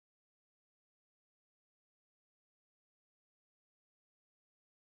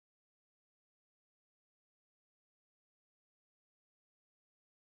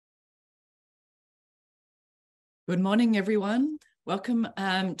Good morning, everyone. Welcome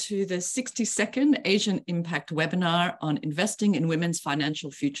to the 62nd Asian Impact webinar on investing in women's financial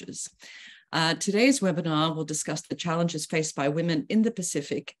futures. Today's webinar will discuss the challenges faced by women in the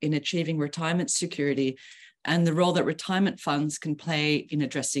Pacific in achieving retirement security and the role that retirement funds can play in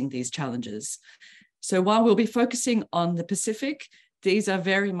addressing these challenges. So while we'll be focusing on the Pacific, these are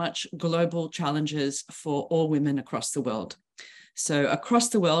very much global challenges for all women across the world. So across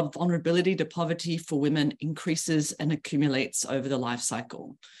the world, vulnerability to poverty for women increases and accumulates over the life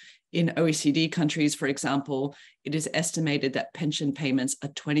cycle. In OECD countries, for example, it is estimated that pension payments are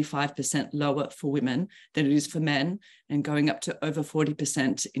 25% lower for women than it is for men, and going up to over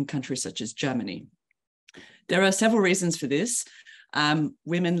 40% in countries such as Germany. There are several reasons for this.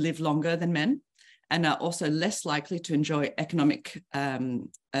 Women live longer than men and are also less likely to enjoy economic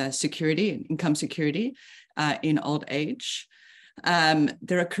security and income security in old age.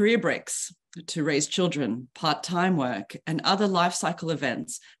 There are career breaks to raise children, part-time work, and other life cycle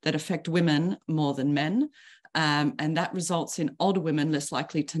events that affect women more than men. And that results in older women less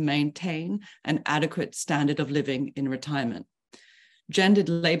likely to maintain an adequate standard of living in retirement. Gendered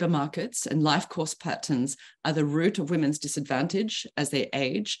labor markets and life course patterns are the root of women's disadvantage as they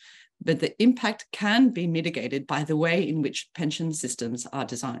age, but the impact can be mitigated by the way in which pension systems are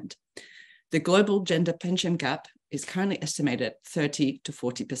designed. The global gender pension gap is currently estimated at 30 to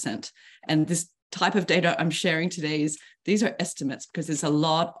 40%. And this type of data I'm sharing today these are estimates because there's a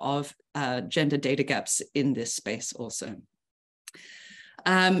lot of gender data gaps in this space also.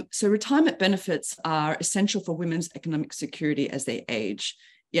 So retirement benefits are essential for women's economic security as they age.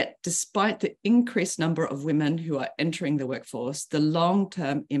 Yet, despite the increased number of women who are entering the workforce, the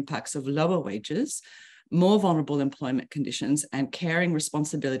long-term impacts of lower wages, more vulnerable employment conditions, and caring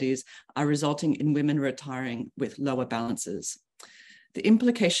responsibilities are resulting in women retiring with lower balances. The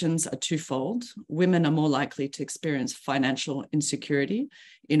implications are twofold. Women are more likely to experience financial insecurity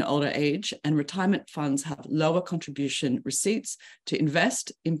in older age, and retirement funds have lower contribution receipts to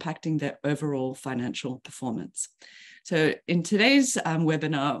invest, impacting their overall financial performance. So in today's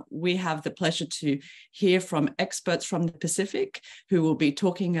webinar, we have the pleasure to hear from experts from the Pacific who will be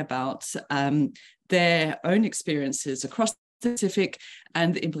talking about their own experiences across the Pacific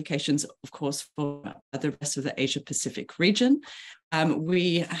and the implications, of course, for the rest of the Asia-Pacific region.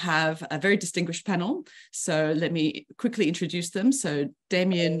 We have a very distinguished panel, so let me quickly introduce them. So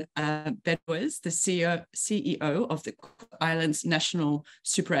Damien Beddoes, the CEO of the Cook Islands National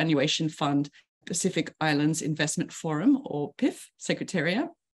Superannuation Fund Pacific Islands Investment Forum, or PIF Secretariat.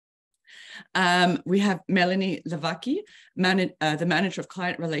 We have Melanie Lavaki, the Manager of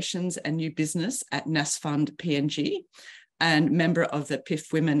Client Relations and New Business at Nasfund PNG, and member of the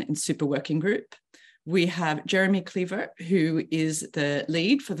PIF Women in Super Working Group. We have Jeremy Cleaver, who is the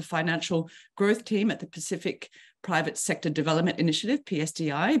lead for the Financial Growth Team at the Pacific Private Sector Development Initiative,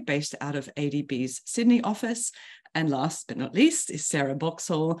 PSDI, based out of ADB's Sydney office. And last but not least is Sarah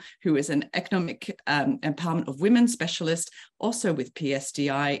Boxall, who is an economic empowerment of women specialist, also with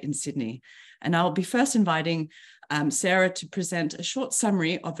PSDI in Sydney. And I'll be first inviting Sarah to present a short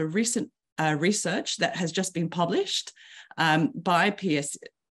summary of a recent research that has just been published by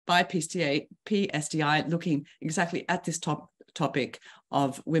PSDI, looking exactly at this topic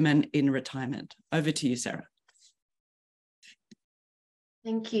of women in retirement. Over to you, Sarah.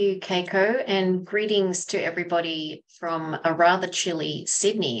 Thank you, Keiko, and greetings to everybody from a rather chilly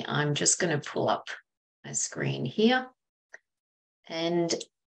Sydney. I'm just going to pull up my screen here. And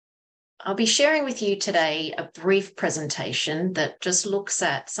I'll be sharing with you today a brief presentation that just looks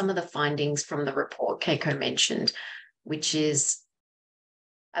at some of the findings from the report Keiko mentioned, which is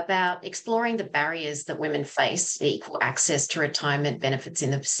about exploring the barriers that women face to equal access to retirement benefits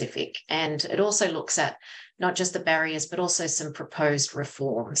in the Pacific. And it also looks at not just the barriers, but also some proposed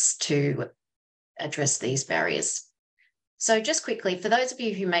reforms to address these barriers. So just quickly, for those of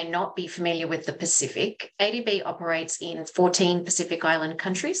you who may not be familiar with the Pacific, ADB operates in 14 Pacific Island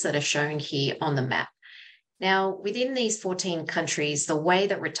countries that are shown here on the map. Now, within these 14 countries, the way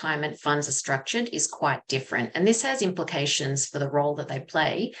that retirement funds are structured is quite different. And this has implications for the role that they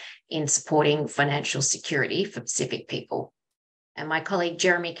play in supporting financial security for Pacific people. And my colleague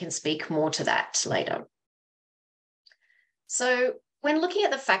Jeremy can speak more to that later. So when looking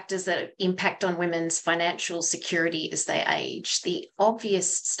at the factors that impact on women's financial security as they age, the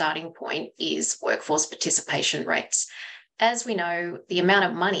obvious starting point is workforce participation rates. As we know, the amount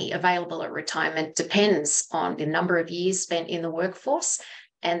of money available at retirement depends on the number of years spent in the workforce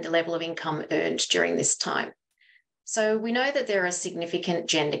and the level of income earned during this time. So we know that there are significant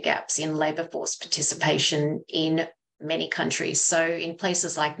gender gaps in labour force participation in many countries. So in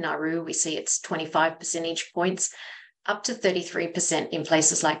places like Nauru, we see it's 25 percentage points, up to 33% in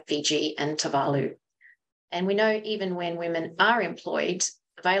places like Fiji and Tuvalu. And we know even when women are employed,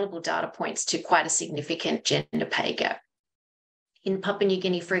 available data points to quite a significant gender pay gap. In Papua New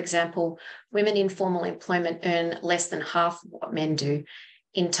Guinea, for example, women in formal employment earn less than half what men do.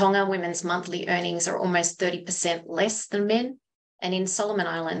 In Tonga, women's monthly earnings are almost 30% less than men. And in Solomon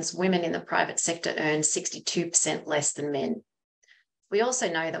Islands, women in the private sector earn 62% less than men. We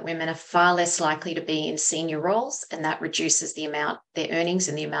also know that women are far less likely to be in senior roles, and that reduces their earnings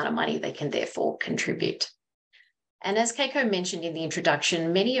and the amount of money they can therefore contribute. And as Keiko mentioned in the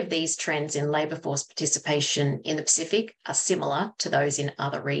introduction, many of these trends in labour force participation in the Pacific are similar to those in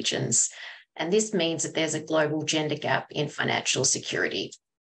other regions. And this means that there's a global gender gap in financial security.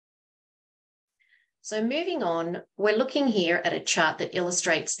 So moving on, we're looking here at a chart that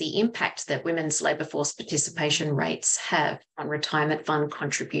illustrates the impact that women's labour force participation rates have on retirement fund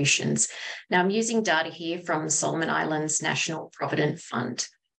contributions. Now, I'm using data here from the Solomon Islands National Provident Fund.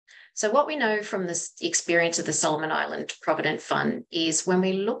 So what we know from this experience of the Solomon Island Provident Fund is when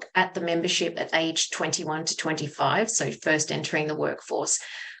we look at the membership at age 21 to 25, so first entering the workforce,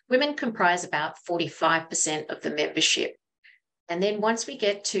 women comprise about 45% of the membership. And then once we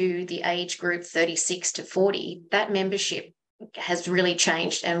get to the age group 36 to 40, that membership has really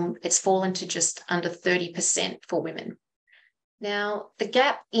changed and it's fallen to just under 30% for women. Now, the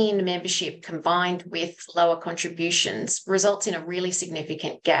gap in membership combined with lower contributions results in a really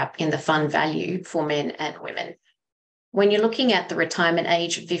significant gap in the fund value for men and women. When you're looking at the retirement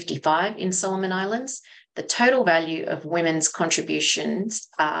age of 55 in Solomon Islands, the total value of women's contributions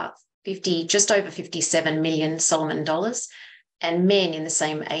are just over 57 million Solomon dollars, and men in the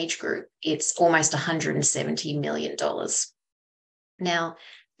same age group, it's almost $170 million. Now,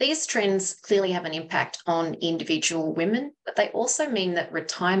 these trends clearly have an impact on individual women, but they also mean that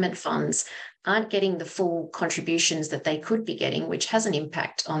retirement funds aren't getting the full contributions that they could be getting, which has an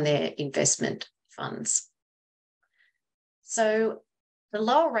impact on their investment funds. So the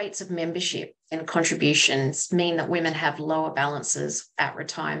lower rates of membership and contributions mean that women have lower balances at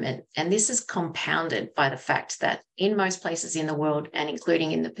retirement. And this is compounded by the fact that in most places in the world, and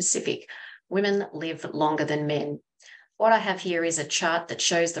including in the Pacific, women live longer than men. What I have here is a chart that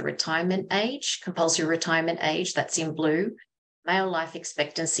shows the retirement age, compulsory retirement age, that's in blue, male life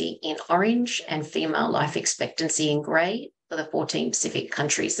expectancy in orange, and female life expectancy in grey for the 14 Pacific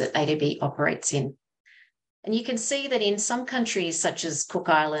countries that ADB operates in. And you can see that in some countries such as Cook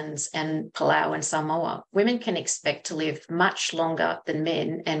Islands and Palau and Samoa, women can expect to live much longer than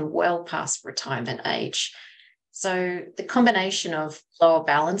men and well past retirement age. So the combination of lower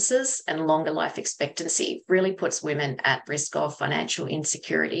balances and longer life expectancy really puts women at risk of financial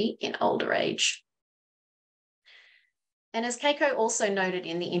insecurity in older age. And as Keiko also noted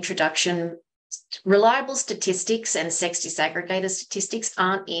in the introduction, reliable statistics and sex disaggregated statistics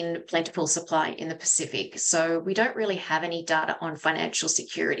aren't in plentiful supply in the Pacific. So we don't really have any data on financial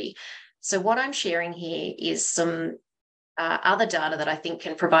security. So what I'm sharing here is some other data that I think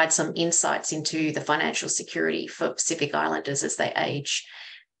can provide some insights into the financial security for Pacific Islanders as they age.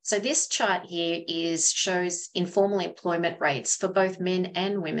 So this chart here shows informal employment rates for both men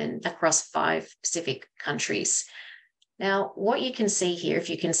and women across 5 Pacific countries. Now, what you can see here,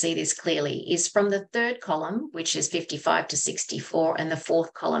 if you can see this clearly, is from the third column, which is 55 to 64, and the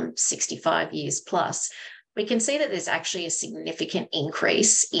fourth column, 65 years plus, we can see that there's actually a significant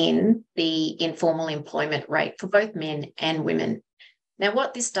increase in the informal employment rate for both men and women. Now,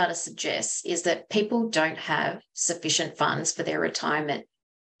 what this data suggests is that people don't have sufficient funds for their retirement.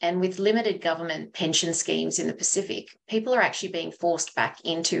 And with limited government pension schemes in the Pacific, people are actually being forced back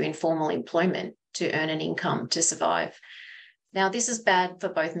into informal employment to earn an income to survive. Now, this is bad for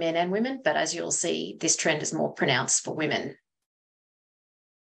both men and women, but as you'll see, this trend is more pronounced for women.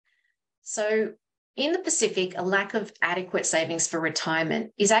 So in the Pacific, a lack of adequate savings for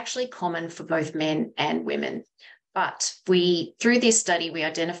retirement is actually common for both men and women. But through this study, we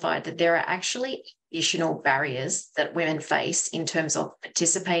identified that there are actually additional barriers that women face in terms of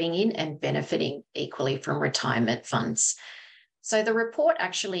participating in and benefiting equally from retirement funds. So the report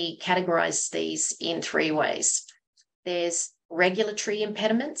actually categorized these in 3 ways. There's regulatory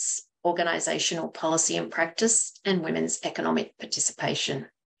impediments, organizational policy and practice, and women's economic participation.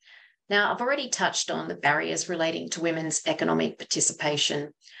 Now, I've already touched on the barriers relating to women's economic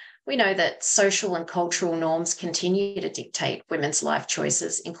participation. We know that social and cultural norms continue to dictate women's life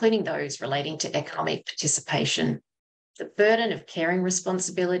choices, including those relating to economic participation. The burden of caring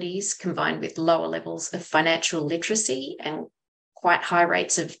responsibilities, combined with lower levels of financial literacy and quite high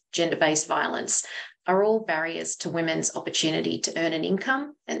rates of gender-based violence, are all barriers to women's opportunity to earn an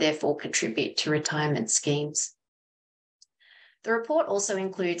income and therefore contribute to retirement schemes. The report also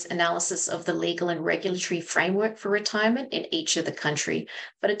includes analysis of the legal and regulatory framework for retirement in each of the country,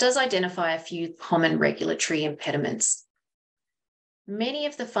 but it does identify a few common regulatory impediments. Many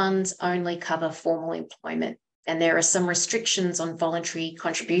of the funds only cover formal employment, and there are some restrictions on voluntary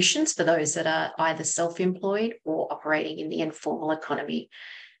contributions for those that are either self-employed or operating in the informal economy.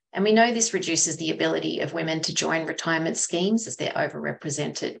 And we know this reduces the ability of women to join retirement schemes as they're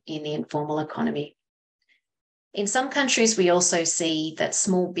overrepresented in the informal economy. In some countries, we also see that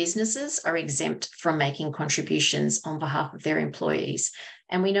small businesses are exempt from making contributions on behalf of their employees.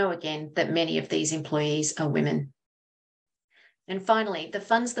 And we know again that many of these employees are women. And finally, the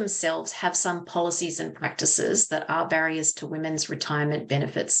funds themselves have some policies and practices that are barriers to women's retirement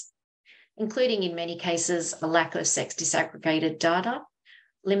benefits, including in many cases a lack of sex disaggregated data,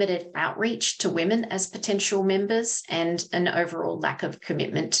 limited outreach to women as potential members, and an overall lack of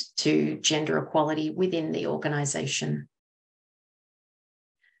commitment to gender equality within the organisation.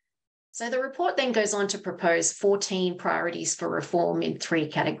 So the report then goes on to propose 14 priorities for reform in 3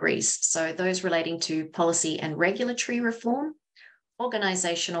 categories. So those relating to policy and regulatory reform,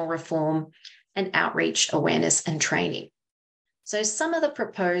 organisational reform, and outreach, awareness and training. So some of the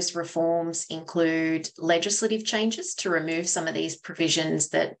proposed reforms include legislative changes to remove some of these provisions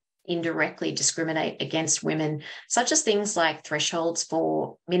that indirectly discriminate against women, such as things like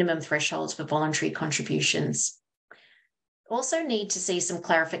minimum thresholds for voluntary contributions. Also need to see some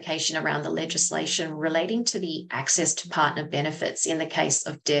clarification around the legislation relating to the access to partner benefits in the case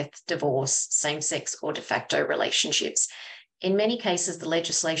of death, divorce, same-sex or de facto relationships. In many cases, the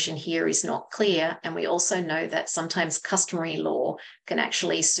legislation here is not clear, and we also know that sometimes customary law can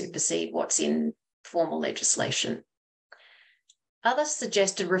actually supersede what's in formal legislation. Other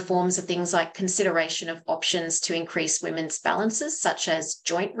suggested reforms are things like consideration of options to increase women's balances, such as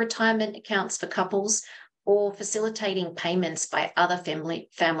joint retirement accounts for couples, or facilitating payments by other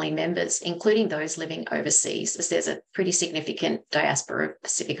family members, including those living overseas, as there's a pretty significant diaspora of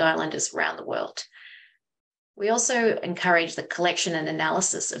Pacific Islanders around the world. We also encourage the collection and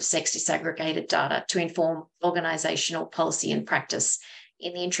analysis of sex disaggregated data to inform organisational policy and practice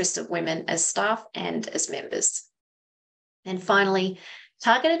in the interest of women as staff and as members. And finally,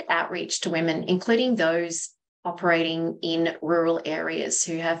 targeted outreach to women, including those operating in rural areas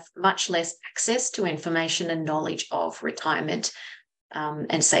who have much less access to information and knowledge of retirement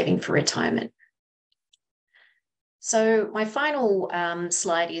and saving for retirement. So my final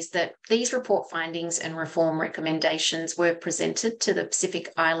slide is that these report findings and reform recommendations were presented to the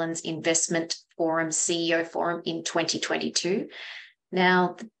Pacific Islands Investment Forum CEO Forum in 2022.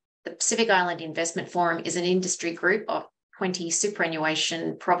 Now, the Pacific Island Investment Forum is an industry group of 20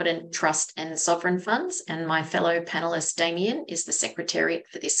 superannuation, provident, trust and sovereign funds, and my fellow panelist Damien is the secretariat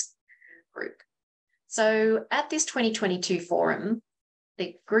for this group. So at this 2022 forum,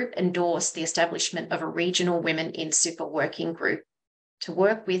 the group endorsed the establishment of a regional women in super working group to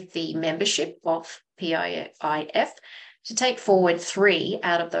work with the membership of PIF to take forward 3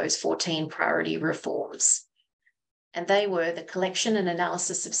 out of those 14 priority reforms. And they were the collection and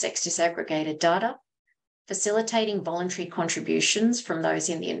analysis of sex disaggregated data, facilitating voluntary contributions from those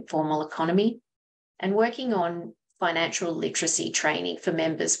in the informal economy, and working on financial literacy training for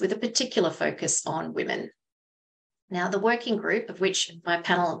members with a particular focus on women. Now, the working group, of which my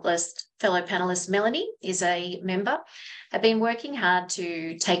fellow panelist Melanie is a member, have been working hard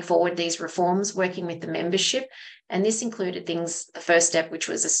to take forward these reforms, working with the membership. And this included the first step, which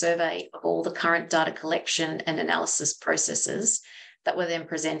was a survey of all the current data collection and analysis processes that were then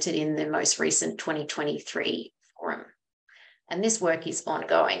presented in the most recent 2023 forum. And this work is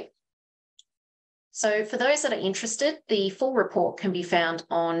ongoing. So for those that are interested, the full report can be found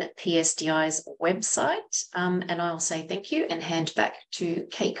on PSDI's website. And I'll say thank you and hand back to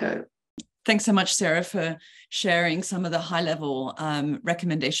Keiko. Thanks so much, Sarah, for sharing some of the high-level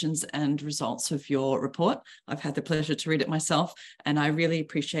recommendations and results of your report. I've had the pleasure to read it myself, and I really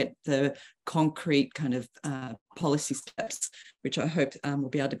appreciate the concrete kind of policy steps, which I hope will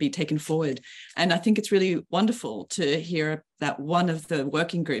be able to be taken forward. And I think it's really wonderful to hear that one of the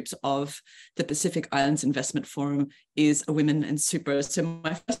working groups of the Pacific Islands Investment Forum is a Women in Super. So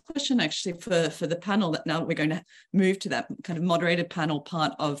my first question actually for the panel, that now we're going to move to that kind of moderated panel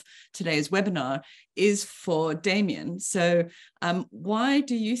part of today's webinar, is for Damien. So why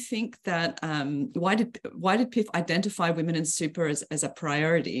do you think that, why did PIF identify women in super as a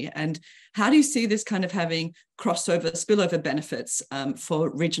priority? And how do you see this kind of having crossover, spillover benefits for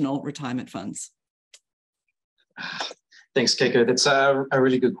regional retirement funds? Thanks, Keiko. That's a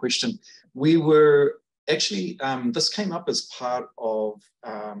really good question. We were actually, this came up as part of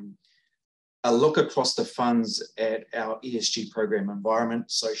a look across the funds at our ESG program, environment,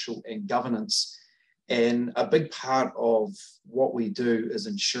 social and governance. And a big part of what we do is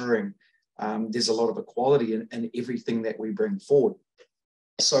ensuring there's a lot of equality in everything that we bring forward.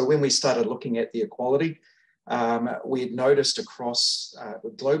 So when we started looking at the equality, we had noticed across,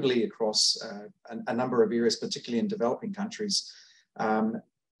 globally across a number of areas, particularly in developing countries,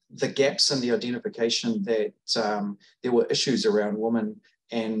 the gaps in the identification that there were issues around women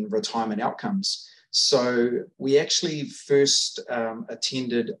and retirement outcomes. So we actually first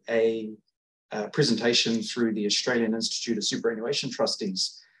attended a presentation through the Australian Institute of Superannuation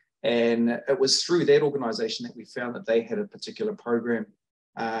Trustees. And it was through that organisation that we found that they had a particular program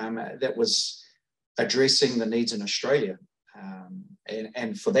that was addressing the needs in Australia.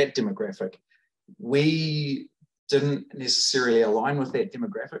 And for that demographic, we didn't necessarily align with that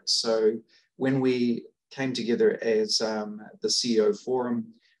demographic. So when we came together as the CEO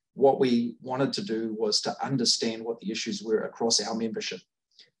Forum, what we wanted to do was to understand what the issues were across our membership.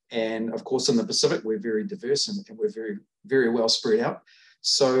 And of course, in the Pacific, we're very diverse and we're very, very well spread out.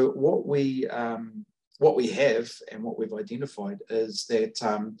 So what we have and what we've identified is that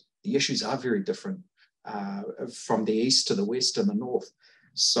the issues are very different from the east to the west and the north.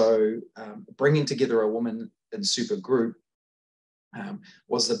 So bringing together a woman in super group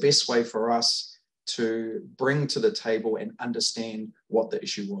was the best way for us to bring to the table and understand what the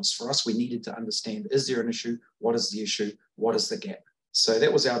issue was. For us, we needed to understand, is there an issue? What is the issue? What is the gap? So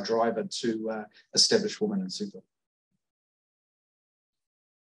that was our driver to establish Women in Super.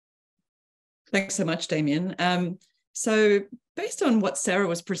 Thanks so much, Damien. So based on what Sarah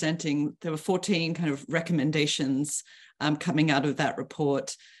was presenting, there were 14 kind of recommendations coming out of that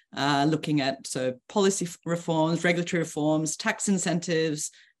report, looking at policy reforms, regulatory reforms, tax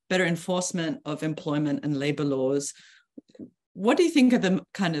incentives, better enforcement of employment and labour laws. What do you think are the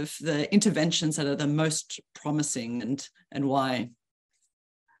kind of the interventions that are the most promising and why?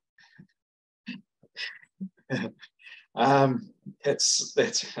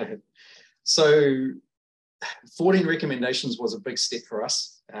 So 14 recommendations was a big step for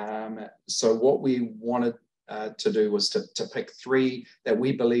us. So what we wanted to do was to pick 3 that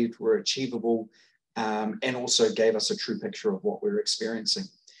we believed were achievable and also gave us a true picture of what we were experiencing.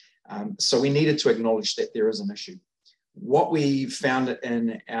 So we needed to acknowledge that there is an issue. What we found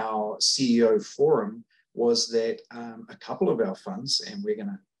in our CEO forum was that a couple of our funds, and we're going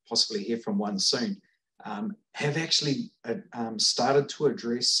to possibly hear from one soon, have actually started to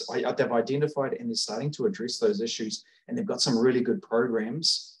address, they've identified and they're starting to address those issues, and they've got some really good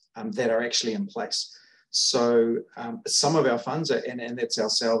programs that are actually in place. So some of our funds, and that's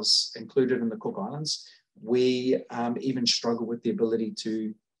ourselves included in the Cook Islands, we even struggle with the ability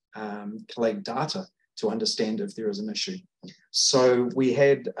to collect data to understand if there is an issue. So we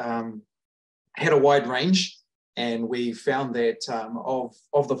had a wide range, and we found that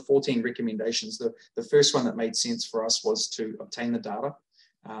of the 14 recommendations, the first one that made sense for us was to obtain the data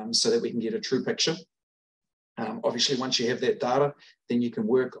so that we can get a true picture. Obviously, once you have that data, then you can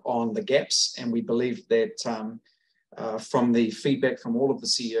work on the gaps. And we believe that from the feedback from all of the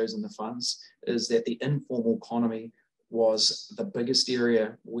CEOs in the funds is that the informal economy was the biggest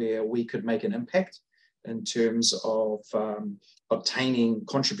area where we could make an impact in terms of obtaining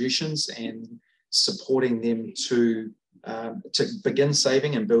contributions and supporting them to begin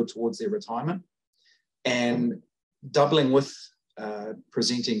saving and build towards their retirement, and doubling with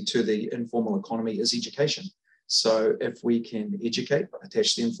presenting to the informal economy is education. So if we can educate,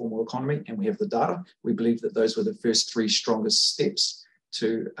 attach the informal economy, and we have the data, we believe that those were the first 3 strongest steps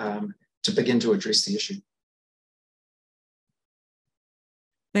to begin to address the issue.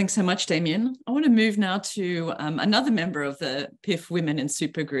 Thanks so much, Damien. I want to move now to another member of the PIF Women in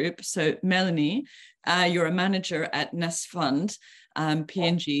Super Group. So Melanie, you're a manager at Nasfund,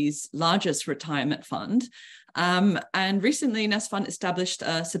 PNG's largest retirement fund. And recently Nasfund established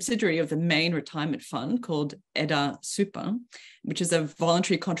a subsidiary of the main retirement fund called Eda Super, which is a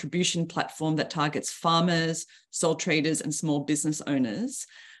voluntary contribution platform that targets farmers, sole traders, and small business owners.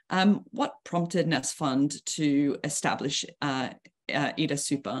 What prompted Nasfund to establish Eda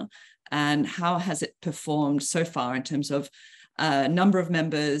Super, and how has it performed so far in terms of number of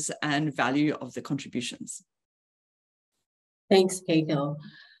members and value of the contributions? Thanks, Keiko.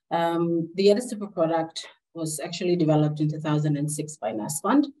 The Eda Super product was actually developed in 2006 by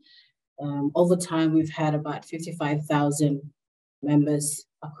Nasfund. Over time, we've had about 55,000 members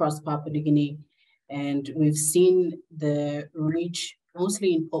across Papua New Guinea, and we've seen the reach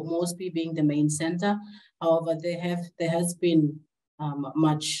mostly in Port Moresby being the main center. However, there has been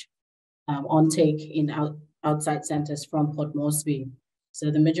much on take in outside centers from Port Moresby. So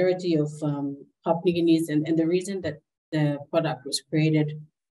the majority of Papua New Guineans, and the reason that the product was created,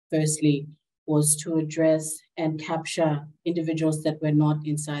 firstly, was to address and capture individuals that were not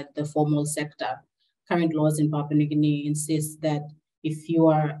inside the formal sector. Current laws in Papua New Guinea insist that if you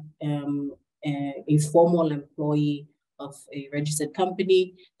are a formal employee of a registered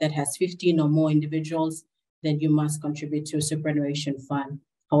company that has 15 or more individuals, then you must contribute to a superannuation fund.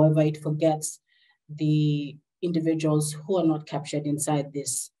 However, it forgets the individuals who are not captured inside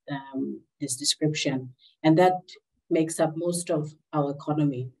this, this description. And that makes up most of our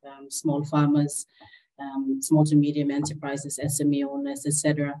economy, small farmers, small to medium enterprises, SME owners,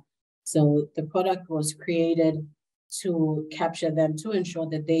 etc. So the product was created to capture them, to ensure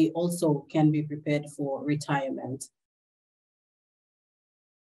that they also can be prepared for retirement.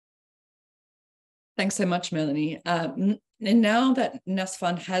 Thanks so much, Melanie. And now that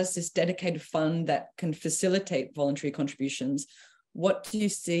Nasfund has this dedicated fund that can facilitate voluntary contributions, what do you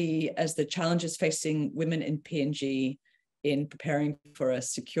see as the challenges facing women in PNG in preparing for a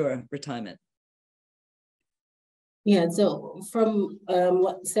secure retirement? Yeah, so from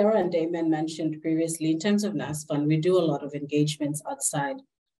what Sarah and Damien mentioned previously, in terms of Nasfund, we do a lot of engagements outside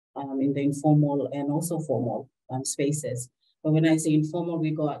in the informal and also formal spaces. But when I say informal,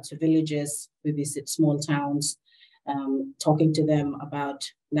 we go out to villages, we visit small towns, talking to them about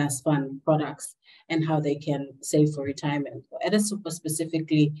Nasfund products and how they can save for retirement. At Super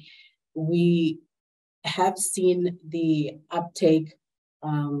specifically, we have seen the uptake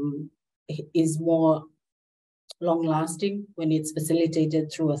is more long-lasting when it's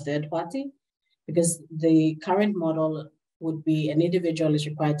facilitated through a third party, because the current model would be an individual is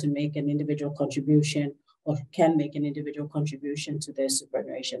required to make an individual contribution or can make an individual contribution to their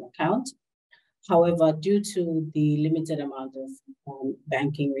superannuation account. However, due to the limited amount of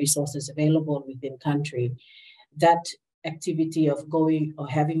banking resources available within country, that activity of going or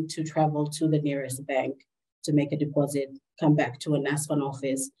having to travel to the nearest bank to make a deposit, come back to a Nasfund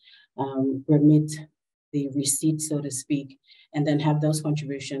office, remit the receipt, so to speak, and then have those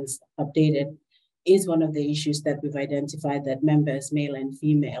contributions updated is one of the issues that we've identified that members, male and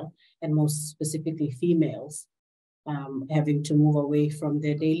female, and most specifically females, having to move away from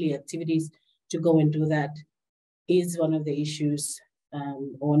their daily activities to go and do that is one of the issues,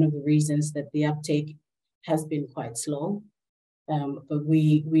 or one of the reasons that the uptake has been quite slow. But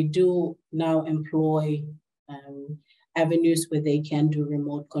we do now employ avenues where they can do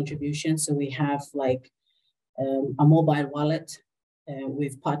remote contributions. So we have like a mobile wallet.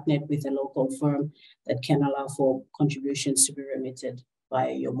 We've partnered with a local firm that can allow for contributions to be remitted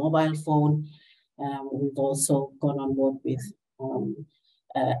via your mobile phone. We've also gone on board with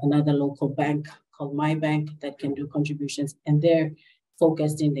another local bank called My Bank that can do contributions, and they're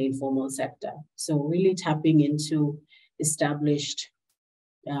focused in the informal sector. So really tapping into established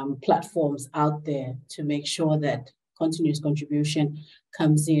platforms out there to make sure that continuous contribution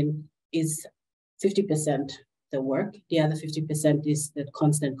comes in is 50% the work. The other 50% is the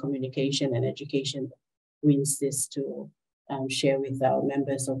constant communication and education we insist to share with our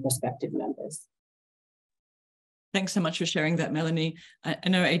members or prospective members. Thanks so much for sharing that, Melanie. I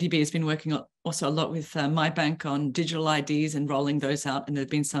know ADB has been working also a lot with My Bank on digital IDs and rolling those out. And there have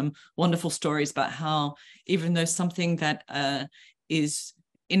been some wonderful stories about how even though something that is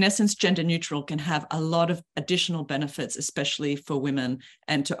in essence gender neutral can have a lot of additional benefits, especially for women,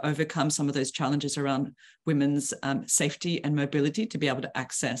 and to overcome some of those challenges around women's safety and mobility to be able to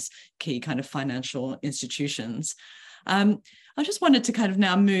access key kind of financial institutions. I just wanted to kind of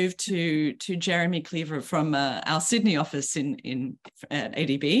now move to Jeremy Cleaver from our Sydney office at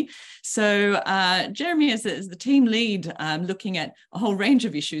ADB. So Jeremy is the team lead looking at a whole range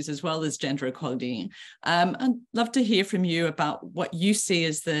of issues as well as gender equality. I'd love to hear from you about what you see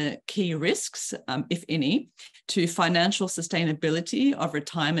as the key risks, if any, to financial sustainability of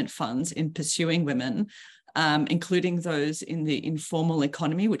retirement funds in pursuing women, including those in the informal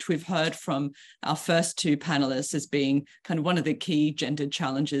economy, which we've heard from our first two panelists as being kind of one of the key gendered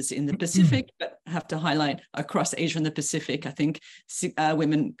challenges in the Pacific, but have to highlight across Asia and the Pacific. I think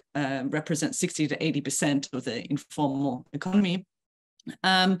women represent 60 to 80% of the informal economy.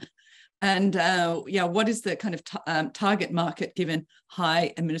 Yeah, what is the kind of target market given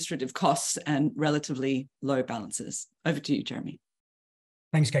high administrative costs and relatively low balances? Over to you, Jeremy.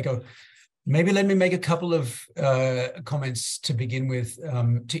 Thanks, Keiko. Maybe let me make a couple of comments to begin with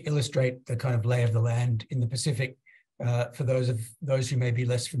to illustrate the kind of lay of the land in the Pacific for those who may be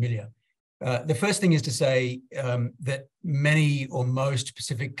less familiar. The first thing is to say that many or most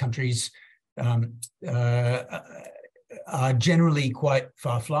Pacific countries are generally quite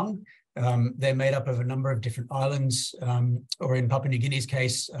far-flung They're made up of a number of different islands, or in Papua New Guinea's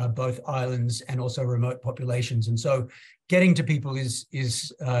case, both islands and also remote populations. And so getting to people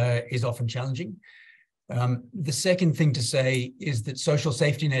is often challenging. The second thing to say is that social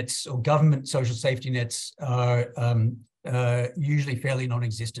safety nets or government social safety nets are usually fairly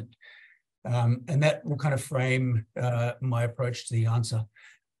non-existent. And that will kind of frame my approach to the answer.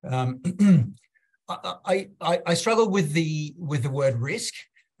 I struggle with the word risk.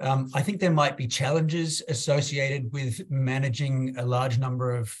 I think there might be challenges associated with managing a large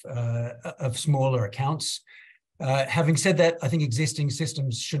number of smaller accounts. Having said that, I think existing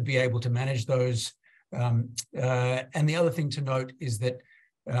systems should be able to manage those. And the other thing to note is that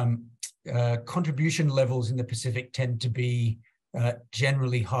contribution levels in the Pacific tend to be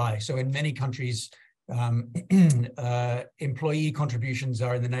generally high. So in many countries, employee contributions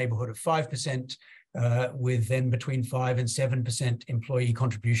are in the neighborhood of 5%, with then between 5 and 7% employee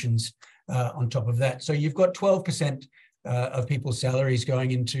contributions on top of that. So you've got 12% of people's salaries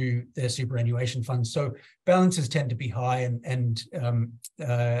going into their superannuation funds. So balances tend to be high, and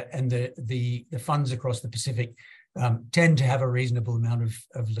the funds across the Pacific tend to have a reasonable amount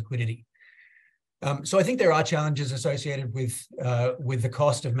of liquidity. So I think there are challenges associated with the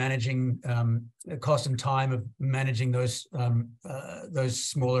cost of managing, cost and time of managing those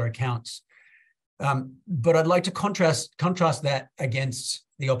smaller accounts. But I'd like to contrast that against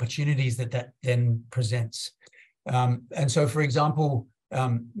the opportunities that then presents. And so, for example,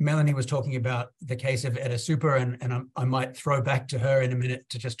 Melanie was talking about the case of Edda Super, and I might throw back to her in a minute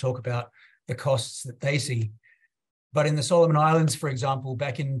to just talk about the costs that they see. But in the Solomon Islands, for example,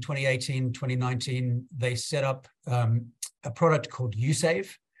 back in 2018, 2019, they set up a product called USave,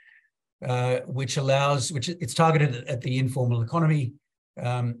 which it's targeted at the informal economy.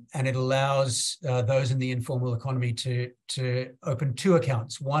 And it allows those in the informal economy to open two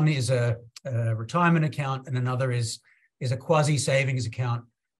accounts. One is a retirement account, and another is a quasi-savings account,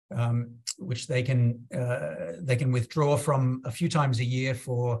 which they can withdraw from a few times a year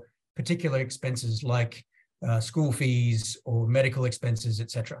for particular expenses like school fees or medical expenses,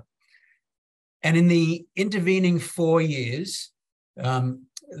 etc. And in the intervening 4 years,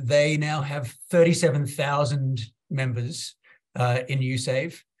 they now have 37,000 members in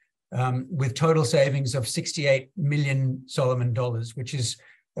USave, with total savings of 68 million Solomon dollars, which is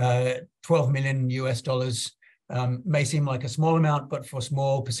 12 million US dollars. May seem like a small amount, but for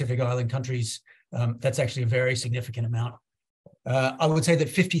small Pacific Island countries, that's actually a very significant amount. I would say that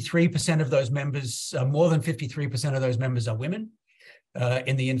 53% of those members, more than 53% of those members are women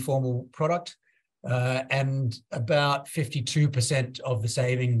in the informal product, and about 52% of the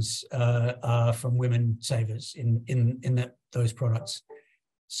savings are from women savers in those products.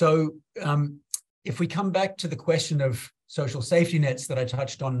 So if we come back to the question of social safety nets that I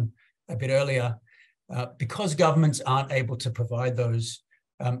touched on a bit earlier, because governments aren't able to provide those,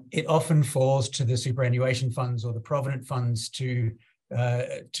 it often falls to the superannuation funds or the provident funds to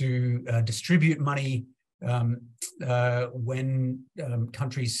distribute money when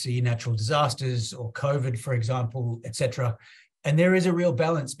countries see natural disasters or COVID, for example, etc. And there is a real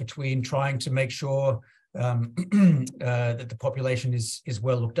balance between trying to make sure that the population is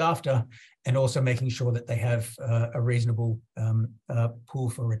well looked after, and also making sure that they have a reasonable pool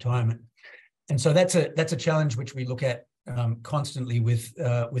for retirement. And so that's a challenge which we look at constantly with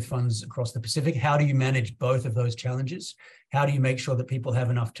funds across the Pacific. How do you manage both of those challenges? How do you make sure that people have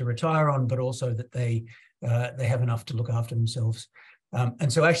enough to retire on, but also that they have enough to look after themselves?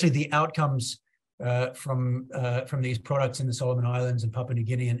 And so actually the outcomes from these products in the Solomon Islands and Papua New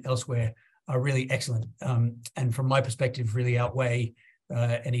Guinea and elsewhere are really excellent, and from my perspective really outweigh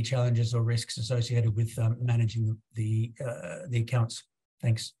any challenges or risks associated with managing the accounts.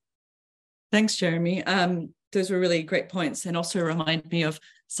 Thanks. Thanks, Jeremy. Those were really great points, and also remind me of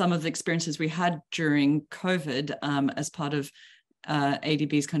some of the experiences we had during COVID as part of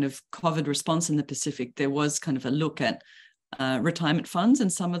ADB's kind of COVID response in the Pacific. There was kind of a look at retirement funds in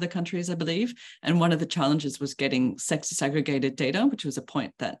some of the countries, I believe. And one of the challenges was getting sex disaggregated data, which was a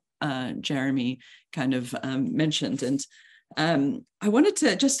point that Jeremy kind of mentioned. And I wanted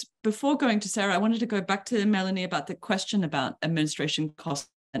to, just before going to Sarah, I wanted to go back to Melanie about the question about administration costs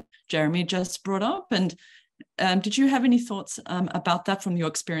that Jeremy just brought up. And did you have any thoughts about that from your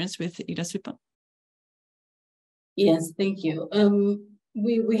experience with Edda Super? Yes, thank you.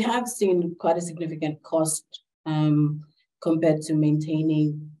 We have seen quite a significant cost compared to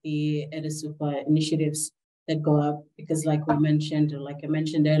maintaining the Edda Super initiatives that go up, because like we mentioned, or like I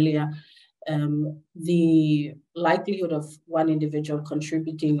mentioned earlier, the likelihood of one individual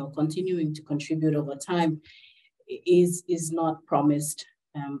contributing or continuing to contribute over time is not promised.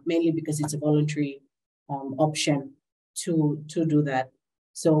 mainly because it's a voluntary option to do that.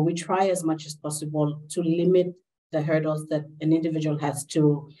 So we try as much as possible to limit the hurdles that an individual has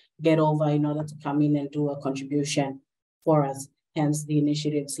to get over in order to come in and do a contribution for us. Hence the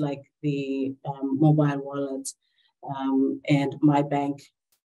initiatives like the mobile wallet and my bank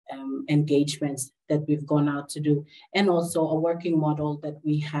engagements that we've gone out to do. And also a working model that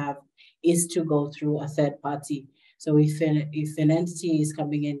we have is to go through a third party. So if an entity is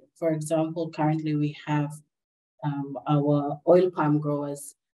coming in, for example, currently we have our oil palm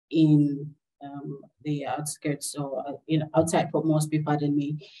growers in the outskirts or outside Port Moresby, pardon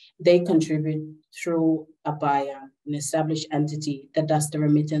me, they contribute through a buyer, an established entity that does the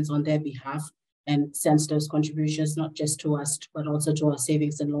remittance on their behalf and sends those contributions not just to us, but also to our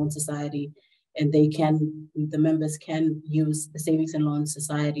Savings and Loan Society. And the members can use the Savings and Loan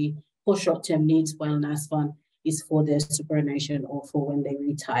Society for short-term needs, while Nasfund is for their superannuation or for when they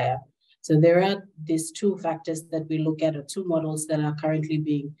retire. So there are these two factors that we look at, or two models that are currently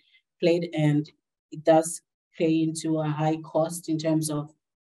being played, and it does play into a high cost in terms of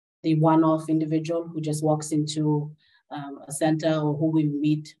the one-off individual who just walks into a center or who we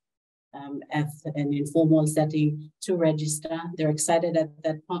meet at an informal setting to register. They're excited at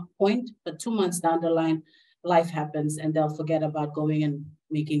that point, but 2 months down the line, life happens and they'll forget about going and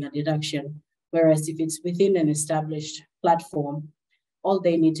making a deduction. Whereas if it's within an established platform, all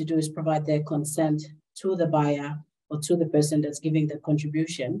they need to do is provide their consent to the buyer or to the person that's giving the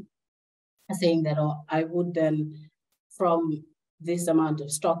contribution, saying that, oh, I would then, from this amount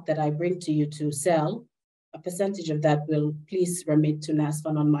of stock that I bring to you to sell, a percentage of that will please remit to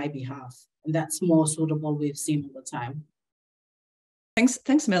Nasfund on my behalf. And that's more suitable, we've seen over time.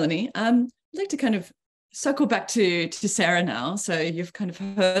 Thanks, Melanie. I'd like to kind of circle back to Sarah now. So you've kind of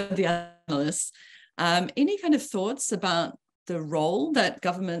heard the analysts. Any kind of thoughts about the role that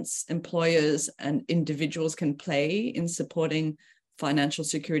governments, employers, and individuals can play in supporting financial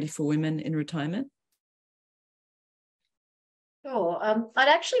security for women in retirement? Sure. I'd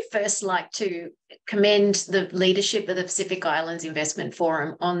actually first like to commend the leadership of the Pacific Islands Investment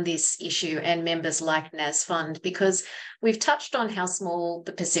Forum on this issue and members like Nasfund, because we've touched on how small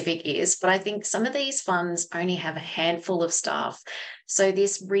the Pacific is, but I think some of these funds only have a handful of staff. So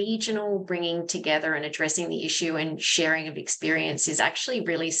this regional bringing together and addressing the issue and sharing of experience is actually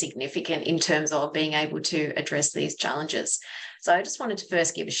really significant in terms of being able to address these challenges. So I just wanted to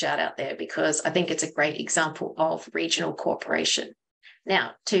first give a shout out there because I think it's a great example of regional cooperation.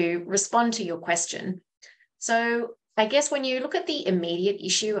 Now, to respond to your question, so I guess when you look at the immediate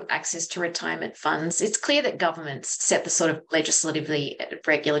issue of access to retirement funds, it's clear that governments set the sort of legislatively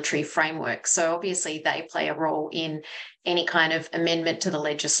regulatory framework. So obviously they play a role in any kind of amendment to the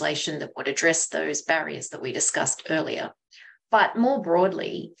legislation that would address those barriers that we discussed earlier. But more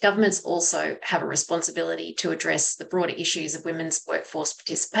broadly, governments also have a responsibility to address the broader issues of women's workforce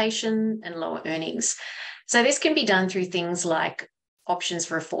participation and lower earnings. So this can be done through things like options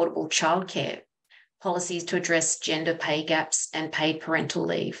for affordable childcare, policies to address gender pay gaps, and paid parental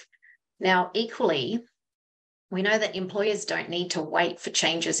leave. Now, equally, we know that employers don't need to wait for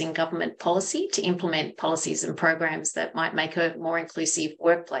changes in government policy to implement policies and programs that might make a more inclusive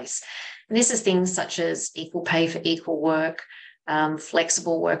workplace. And this is things such as equal pay for equal work,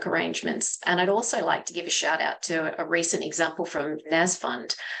 flexible work arrangements. And I'd also like to give a shout out to a recent example from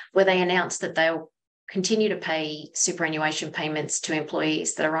Nasfund, where they announced that they'll continue to pay superannuation payments to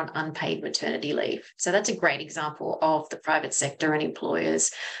employees that are on unpaid maternity leave. So that's a great example of the private sector and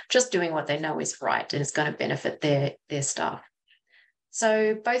employers just doing what they know is right and is going to benefit their staff.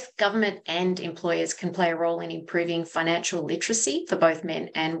 So both government and employers can play a role in improving financial literacy for both men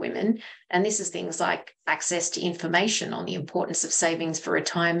and women. And this is things like access to information on the importance of savings for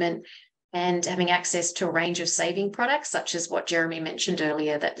retirement, and having access to a range of saving products, such as what Jeremy mentioned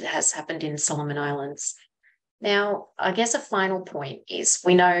earlier that has happened in Solomon Islands. Now, I guess a final point is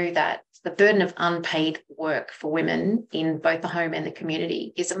we know that the burden of unpaid work for women in both the home and the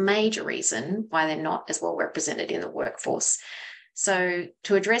community is a major reason why they're not as well represented in the workforce. So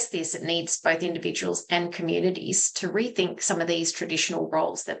to address this, it needs both individuals and communities to rethink some of these traditional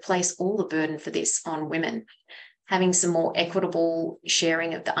roles that place all the burden for this on women. Having some more equitable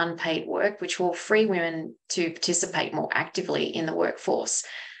sharing of the unpaid work, which will free women to participate more actively in the workforce,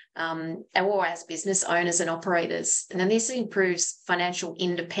 or as business owners and operators. And then this improves financial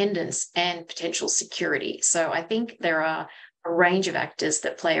independence and potential security. So I think there are a range of actors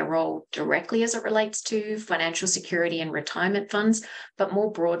that play a role directly as it relates to financial security and retirement funds, but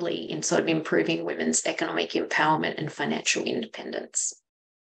more broadly in sort of improving women's economic empowerment and financial independence.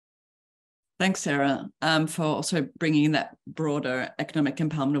 Thanks, Sarah, for also bringing that broader economic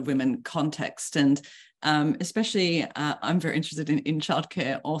empowerment of women context. And especially, I'm very interested in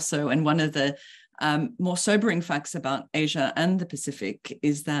childcare also. And one of the more sobering facts about Asia and the Pacific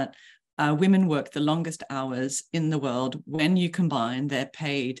is that women work the longest hours in the world when you combine their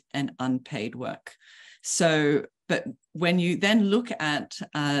paid and unpaid work. So, but when you then look at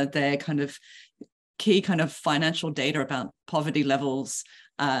their kind of key kind of financial data about poverty levels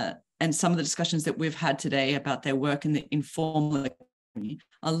and some of the discussions that we've had today about their work in the informal economy,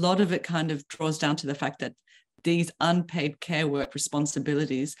 a lot of it kind of draws down to the fact that these unpaid care work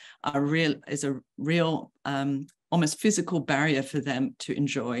responsibilities are a real almost physical barrier for them to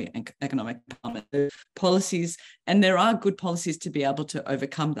enjoy economic empowerment. Policies, and there are good policies to be able to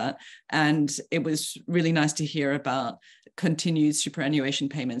overcome that. And it was really nice to hear about continued superannuation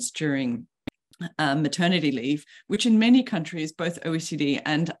payments during maternity leave, which in many countries, both OECD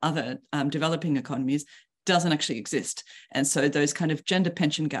and other developing economies, doesn't actually exist. And so those kind of gender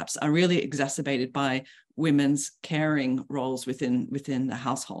pension gaps are really exacerbated by women's caring roles within the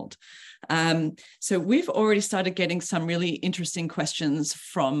household. So we've already started getting some really interesting questions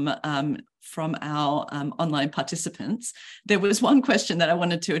from our online participants. There was one question that I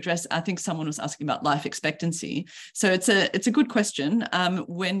wanted to address. I think someone was asking about life expectancy. So it's a good question.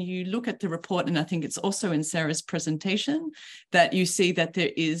 When you look at the report, and I think it's also in Sarah's presentation, that you see that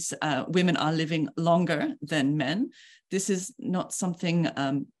there is women are living longer than men. This is not something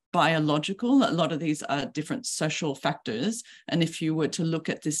biological. A lot of these are different social factors. And if you were to look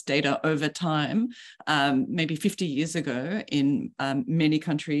at this data over time, maybe 50 years ago in many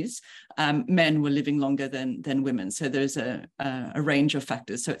countries, men were living longer than women. So there's a range of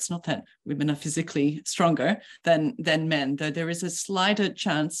factors. So it's not that women are physically stronger than men, though there is a slighter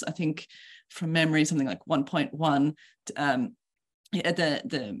chance, I think from memory, something like 1.1,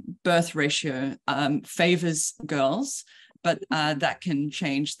 the birth ratio favors girls, but that can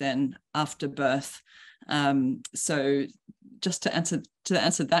change then after birth. So just to answer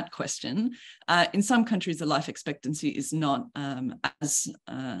that question, in some countries, the life expectancy is not as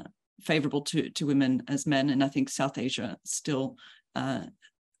favorable to women as men. And I think South Asia still,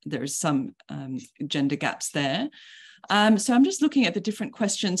 there is some gender gaps there. So I'm just looking at the different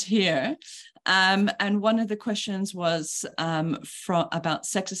questions here. And one of the questions was about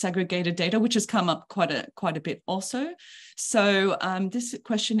sex disaggregated data, which has come up quite a bit also. So this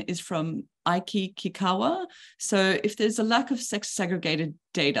question is from Aiki Kikawa. So if there's a lack of sex disaggregated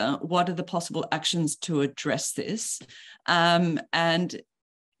data, what are the possible actions to address this? And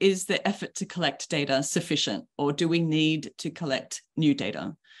is the effort to collect data sufficient, or do we need to collect new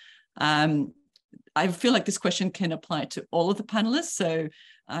data? I feel like this question can apply to all of the panelists. So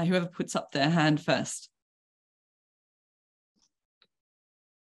whoever puts up their hand first.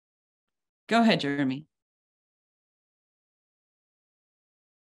 Go ahead, Jeremy.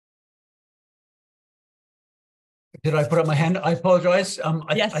 Did I put up my hand? I apologize.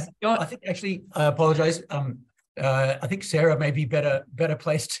 Yes, I think actually, I apologize. I think Sarah may be better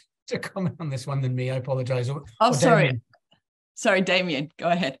placed to comment on this one than me. I apologize. Oh, sorry. Damien. Sorry, Damien, go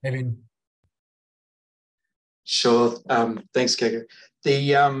ahead. Damien. Sure. Thanks, Keiko.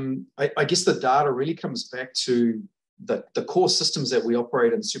 I guess the data really comes back to the core systems that we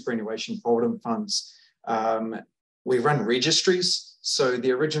operate in superannuation provident funds. We run registries. So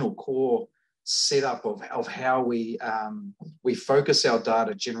the original core setup of how we focus our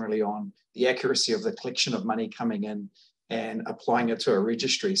data generally on the accuracy of the collection of money coming in and applying it to a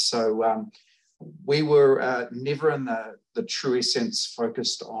registry. So we were never in the true sense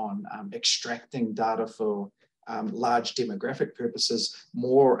focused on extracting data for large demographic purposes,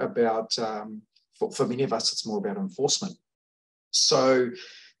 more about, for many of us, it's more about enforcement. So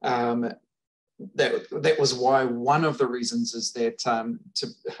that was why one of the reasons is that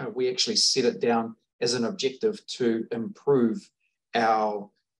we actually set it down as an objective to improve our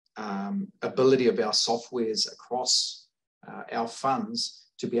ability of our softwares across our funds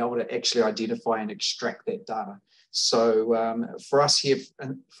to be able to actually identify and extract that data. So for us here,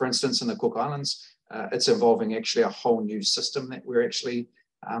 for instance, in the Cook Islands, it's involving actually a whole new system that we're actually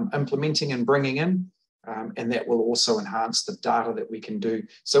implementing and bringing in. And that will also enhance the data that we can do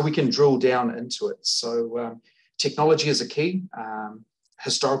so we can drill down into it. So technology is a key.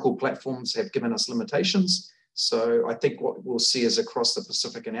 Historical platforms have given us limitations. So I think what we'll see is across the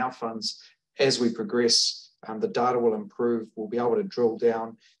Pacific and our funds, as we progress, the data will improve. We'll be able to drill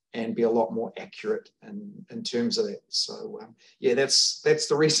down and be a lot more accurate in terms of that. So yeah, that's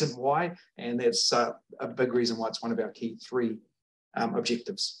the reason why, and that's a big reason why it's one of our key three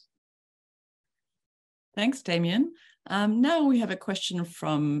objectives. Thanks, Damien. Now we have a question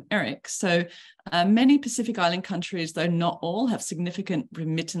from Eric. So many Pacific Island countries, though not all, have significant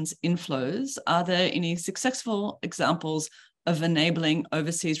remittance inflows. Are there any successful examples of enabling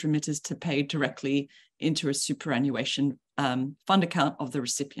overseas remitters to pay directly into a superannuation fund account of the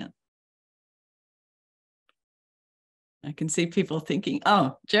recipient? I can see people thinking,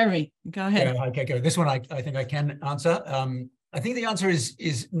 oh, Jeremy, go ahead. Yeah, okay, go. This one I think I can answer. I think the answer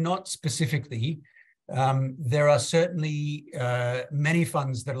is not specifically. There are certainly many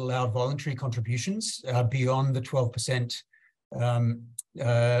funds that allow voluntary contributions beyond the 12%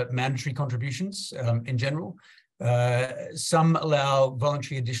 mandatory contributions in general. Some allow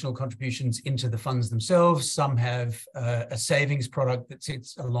voluntary additional contributions into the funds themselves. Some have a savings product that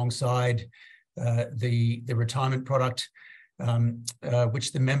sits alongside the retirement product,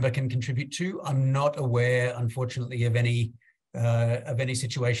 which the member can contribute to. I'm not aware, unfortunately, of any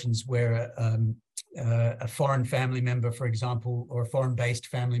situations where a foreign family member, for example, or a foreign-based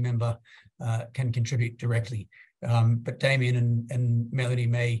family member can contribute directly. But Damien and Melanie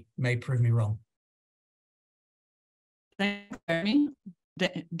may prove me wrong. Thanks, Jeremy.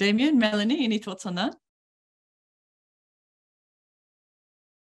 Damien, Melanie, any thoughts on that?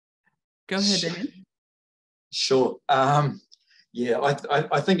 Go ahead, Damien. Sure. Yeah,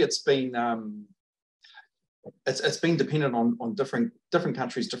 I think it's been it's been dependent on different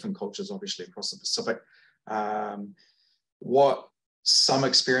countries, different cultures, obviously across the Pacific. What some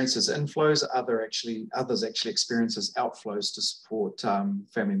experience as inflows, others actually experience as outflows to support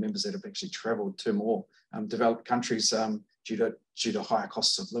family members that have actually travelled to more developed countries due to higher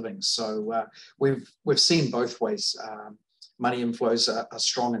costs of living. So we've seen both ways. Money inflows are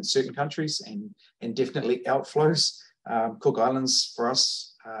strong in certain countries and definitely outflows. Cook Islands, for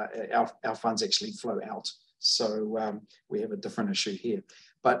us, our funds actually flow out. So we have a different issue here.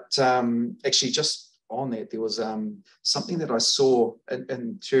 But actually just on that, there was something that I saw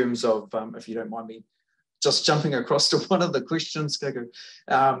in terms of, if you don't mind me just jumping across to one of the questions, Keko.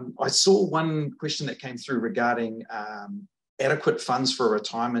 I saw one question that came through regarding adequate funds for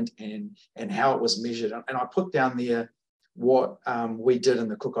retirement and how it was measured. And I put down there what we did in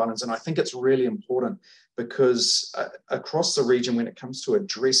the Cook Islands. And I think it's really important because across the region, when it comes to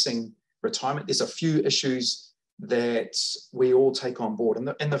addressing retirement, there's a few issues that we all take on board.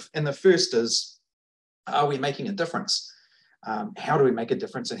 And the first is, are we making a difference? How do we make a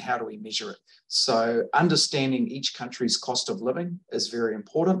difference and how do we measure it? So understanding each country's cost of living is very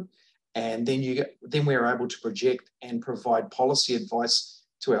important. And then we're able to project and provide policy advice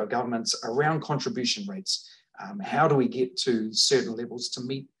to our governments around contribution rates. How do we get to certain levels to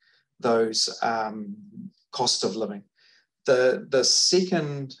meet those costs of living? The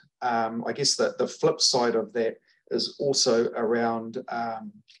second, I guess the flip side of that is also around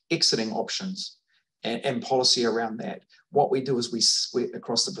exiting options and policy around that. What we do is we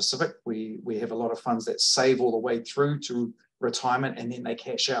across the Pacific, we have a lot of funds that save all the way through to retirement and then they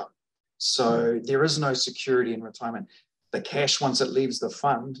cash out. So there is no security in retirement. The cash, once it leaves the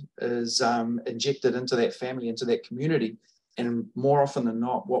fund, is injected into that family, into that community. And more often than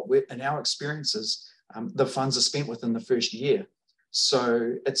not, in our experiences, the funds are spent within the first year.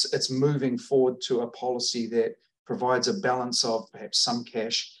 So it's moving forward to a policy that provides a balance of perhaps some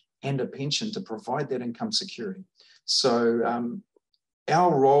cash and a pension to provide that income security. So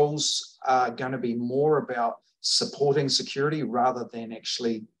our roles are going to be more about supporting security rather than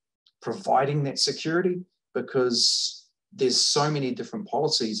actually providing that security, because there's so many different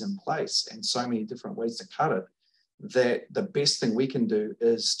policies in place and so many different ways to cut it, that the best thing we can do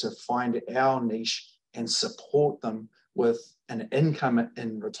is to find our niche and support them with an income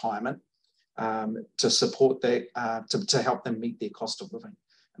in retirement to support that, to help them meet their cost of living.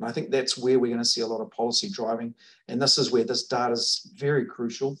 And I think that's where we're going to see a lot of policy driving. And this is where this data is very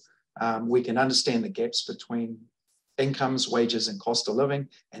crucial. We can understand the gaps between incomes, wages, and cost of living.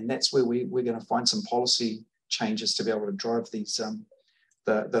 And that's where we're going to find some policy changes to be able to drive these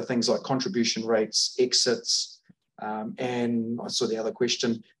the things like contribution rates, exits, and I saw the other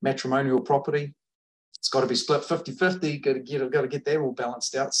question, matrimonial property. It's got to be split 50-50, got to get that all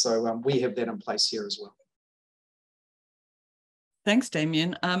balanced out. So we have that in place here as well. Thanks,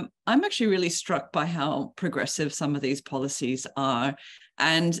 Damien. I'm actually really struck by how progressive some of these policies are.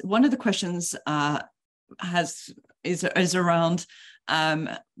 And one of the questions is around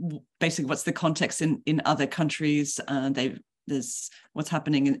basically what's the context in other countries. There's what's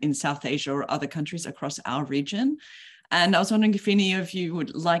happening in South Asia or other countries across our region. And I was wondering if any of you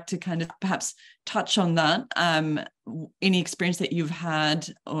would like to kind of perhaps touch on that, any experience that you've had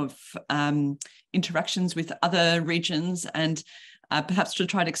of interactions with other regions, and perhaps to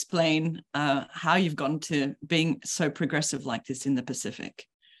try to explain how you've gotten to being so progressive like this in the Pacific.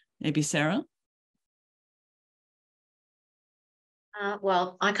 Maybe Sarah?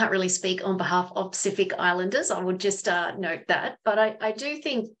 Well, I can't really speak on behalf of Pacific Islanders. I would just note that. But I do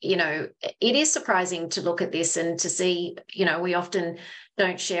think, it is surprising to look at this and to see, we often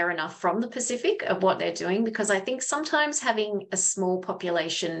don't share enough from the Pacific of what they're doing, because I think sometimes having a small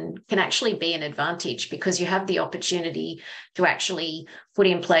population can actually be an advantage, because you have the opportunity to actually put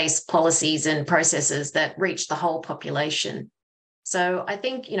in place policies and processes that reach the whole population. So I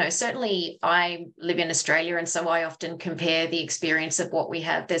think, certainly I live in Australia, and so I often compare the experience of what we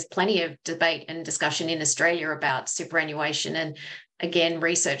have. There's plenty of debate and discussion in Australia about superannuation, and again,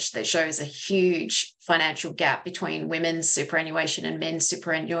 research that shows a huge financial gap between women's superannuation and men's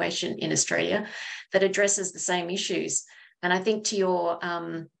superannuation in Australia that addresses the same issues. And I think to your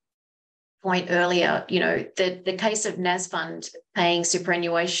point earlier, the case of Nasfund paying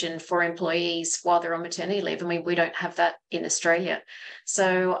superannuation for employees while they're on maternity leave, I mean, we don't have that in Australia.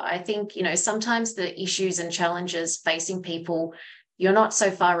 So I think, sometimes the issues and challenges facing people, you're not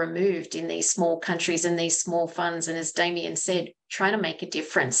so far removed in these small countries and these small funds. And as Damien said, trying to make a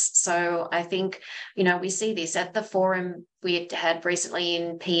difference. So I think, we see this at the forum we had recently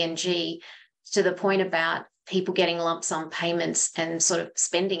in PNG, to the point about people getting lump sum payments and sort of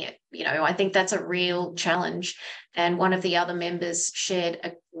spending it. I think that's a real challenge. And one of the other members shared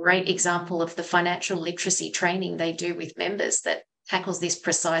a great example of the financial literacy training they do with members that tackles this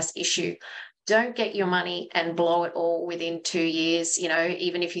precise issue. Don't get your money and blow it all within 2 years,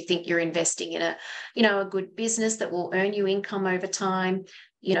 even if you think you're investing in a good business that will earn you income over time.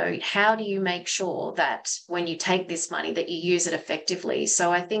 How do you make sure that when you take this money that you use it effectively?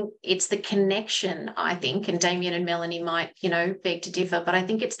 So I think it's the connection, and Damien and Melanie might, beg to differ, but I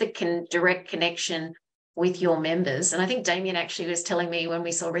think it's the direct connection with your members. And I think Damien actually was telling me when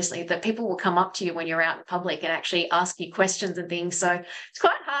we saw recently that people will come up to you when you're out in public and actually ask you questions and things. So it's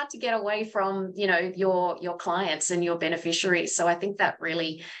quite hard to get away from, your clients and your beneficiaries. So I think that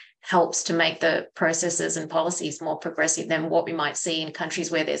really helps to make the processes and policies more progressive than what we might see in countries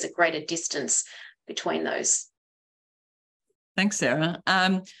where there's a greater distance between those. Thanks, Sarah.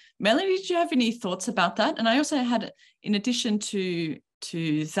 Melanie, did you have any thoughts about that? And I also had, in addition to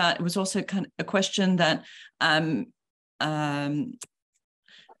that, it was also kind of a question that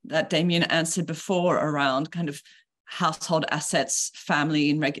that Damien answered before around kind of household assets, family,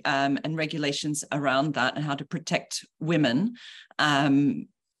 and regulations around that, and how to protect women. And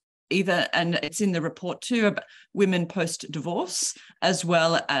it's in the report too, about women post-divorce as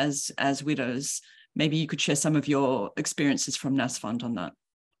well as widows. Maybe you could share some of your experiences from Nasfund on that.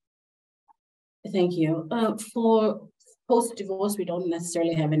 Thank you. For post-divorce, we don't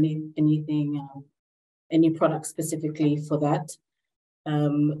necessarily have any product specifically for that.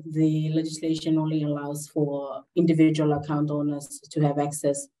 The legislation only allows for individual account owners to have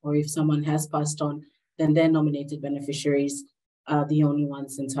access, or if someone has passed on, then their nominated beneficiaries are the only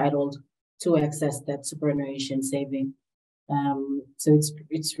ones entitled to access that superannuation saving. So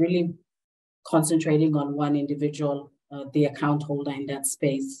it's really concentrating on one individual, the account holder in that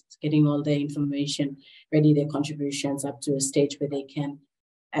space, getting all their information ready, their contributions up to a stage where they can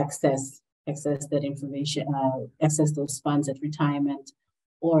access that information, access those funds at retirement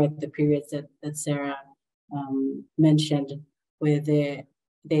or at the periods that Sarah mentioned, where they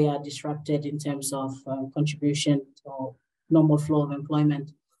are disrupted in terms of contribution or normal flow of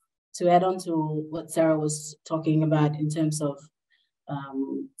employment. To add on to what Sarah was talking about in terms of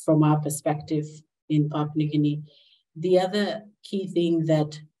from our perspective in Papua New Guinea, the other key thing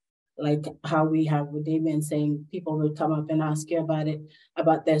that, like how we have with Damien saying, people will come up and ask you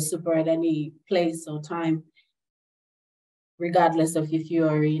about their super at any place or time, regardless of if you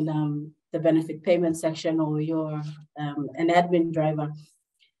are in the benefit payment section or you're an admin driver.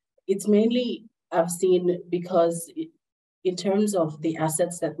 It's mainly, I've seen, because in terms of the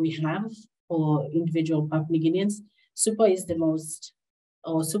assets that we have for individual Papua New Guineans, super is the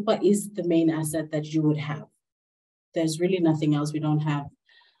main asset that you would have. There's really nothing else. We don't have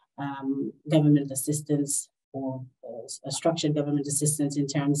government assistance or a structured government assistance in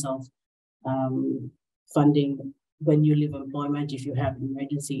terms of funding when you leave employment. If you have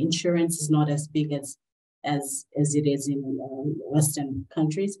emergency insurance, is not as big as it is in Western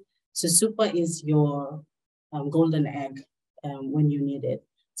countries. So super is your golden egg when you need it.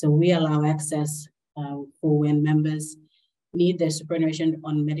 So we allow access for when members need their superannuation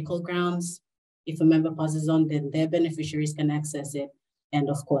on medical grounds. If a member passes on, then their beneficiaries can access it. And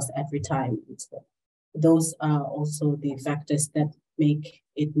of course, at retirement. Those are also the factors that make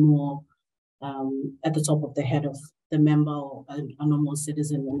it more at the top of the head of the member or a normal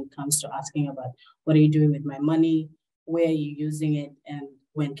citizen when it comes to asking about what are you doing with my money, where are you using it, and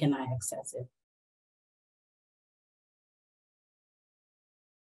when can I access it?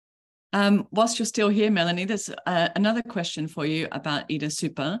 Whilst you're still here, Melanie, there's another question for you about Ida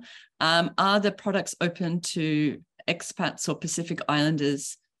Super. Are the products open to expats or Pacific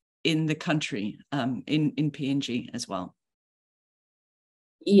Islanders in the country, in PNG as well?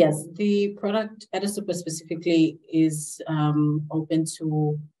 Yes, the product Ida Super specifically is open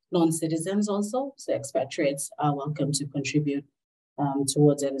to non-citizens also. So expatriates are welcome to contribute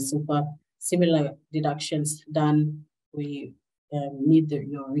towards Ida Super. Similar deductions done. We need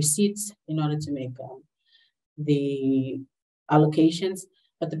your receipts in order to make the allocations,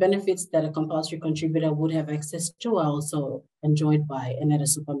 but the benefits that a compulsory contributor would have access to are also enjoyed by an Ida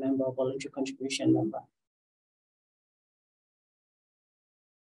Super member or voluntary contribution member.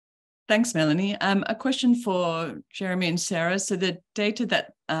 Thanks, Melanie. A question for Jeremy and Sarah. So the data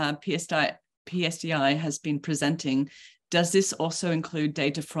that PSDI has been presenting, does this also include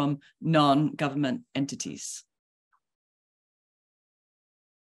data from non-government entities?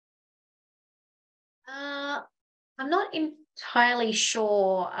 I'm not entirely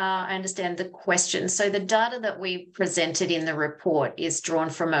sure I understand the question. So the data that we presented in the report is drawn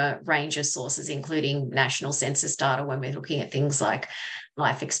from a range of sources, including national census data when we're looking at things like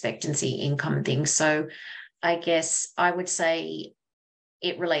life expectancy, income and things. So I guess I would say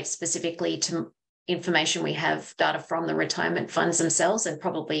it relates specifically to information we have, data from the retirement funds themselves and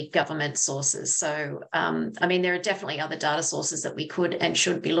probably government sources. So, I mean, there are definitely other data sources that we could and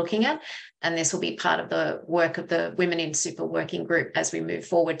should be looking at. And this will be part of the work of the Women in Super working group as we move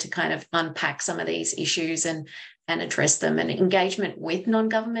forward to kind of unpack some of these issues and address them. And engagement with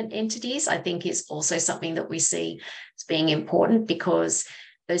non-government entities, I think, is also something that we see as being important, because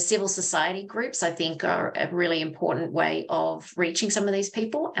those civil society groups, I think, are a really important way of reaching some of these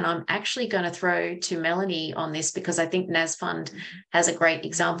people. And I'm actually going to throw to Melanie on this, because I think Nasfund has a great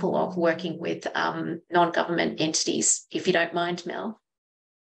example of working with non-government entities, if you don't mind, Mel.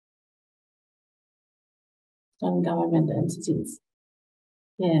 Non-government entities.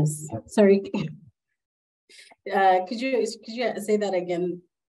 Yes. Sorry. Could you say that again?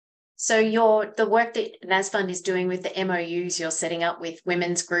 So the work that Nasfund is doing with the MOUs you're setting up with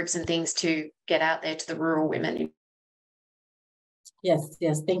women's groups and things to get out there to the rural women. Yes,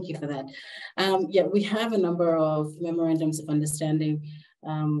 thank you for that. Yeah, we have a number of memorandums of understanding.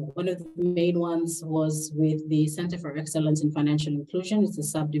 One of the main ones was with the Center for Excellence in Financial Inclusion. It's a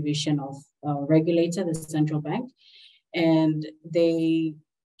subdivision of regulator, the central bank, and they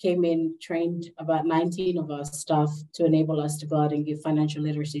came in, trained about 19 of our staff to enable us to go out and give financial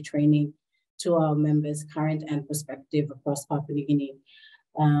literacy training to our members, current and prospective, across Papua New Guinea.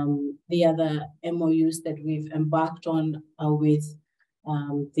 The other MOUs that we've embarked on are with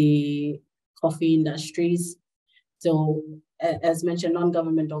the coffee industries. So as mentioned,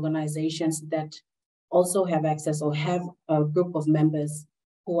 non-government organizations that also have access or have a group of members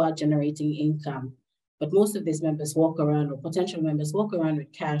who are generating income. But most of these members walk around, or potential members walk around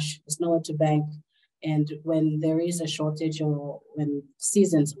with cash. There's nowhere to bank. And when there is a shortage or when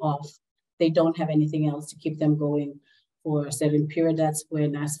season's off, they don't have anything else to keep them going for a certain period. That's where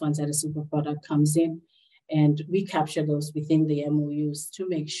Nasfund's Ida Super product comes in. And we capture those within the MOUs to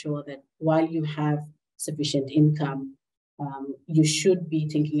make sure that while you have sufficient income, you should be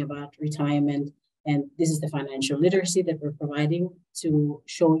thinking about retirement. And this is the financial literacy that we're providing to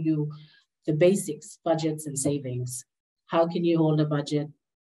show you the basics, budgets and savings. How can you hold a budget?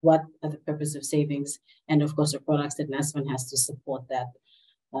 What are the purpose of savings? And of course, the products that Nasfund has to support that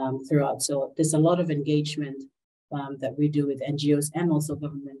throughout. So there's a lot of engagement that we do with NGOs and also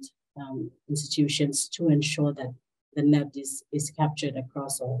government institutions to ensure that the net is captured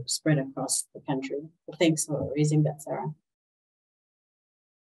across or spread across the country. But thanks for raising that, Sarah.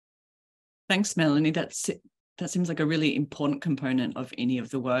 Thanks, Melanie. That seems like a really important component of any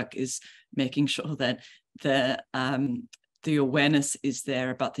of the work, is making sure that the awareness is there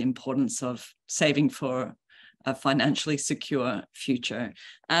about the importance of saving for a financially secure future.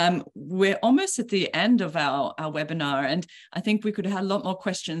 We're almost at the end of our webinar, and I think we could have had a lot more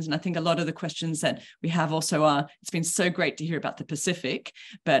questions. And I think a lot of the questions that we have also are, it's been so great to hear about the Pacific,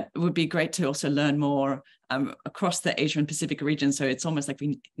 but it would be great to also learn more across the Asia and Pacific region. So it's almost like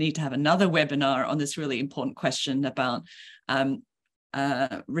we need to have another webinar on this really important question about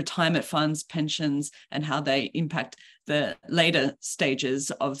retirement funds, pensions, and how they impact the later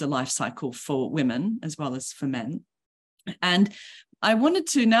stages of the life cycle for women as well as for men. And I wanted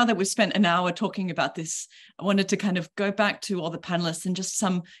to, now that we've spent an hour talking about this, I wanted to kind of go back to all the panelists and just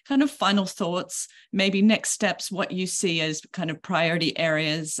some kind of final thoughts, maybe next steps, what you see as kind of priority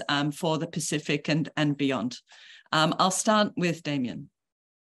areas for the Pacific and beyond. I'll start with Damien.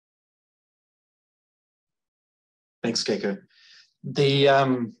 Thanks, Keiko.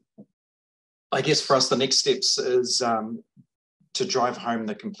 I guess for us, the next steps is to drive home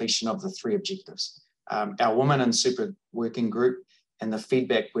the completion of the 3 objectives. Our Women in Super Working Group and the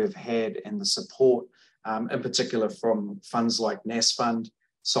feedback we've had and the support, in particular from funds like Nasfund,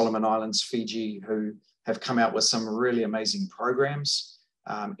 Solomon Islands, Fiji, who have come out with some really amazing programs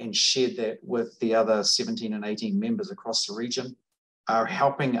and shared that with the other 17 and 18 members across the region, are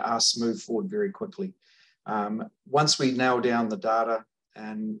helping us move forward very quickly. Once we nail down the data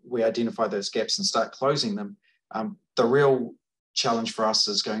and we identify those gaps and start closing them, the real challenge for us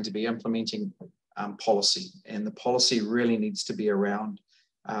is going to be implementing policy. And the policy really needs to be around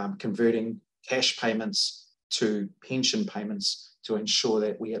converting cash payments to pension payments to ensure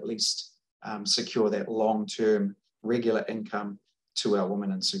that we at least secure that long-term regular income to our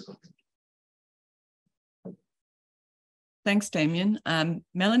women in super. Thanks, Damien.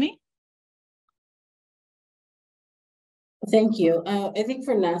 Melanie? Thank you. I think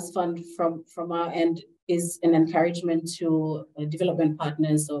for Nasfund, from our end, is an encouragement to development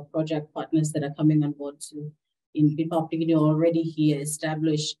partners or project partners that are coming on board to in Papua New Guinea already here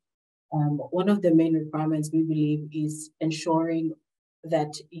established. One of the main requirements we believe is ensuring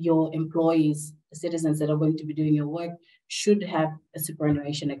that your employees, the citizens that are going to be doing your work, should have a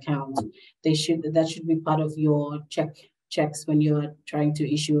superannuation account. That should be part of your checks when you're trying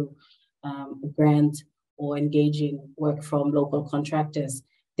to issue a grant or engaging work from local contractors.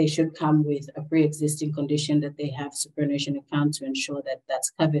 They should come with a pre-existing condition that they have superannuation account to ensure that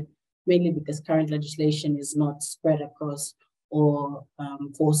that's covered, mainly because current legislation is not spread across or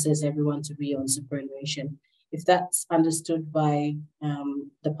forces everyone to be on superannuation. If that's understood by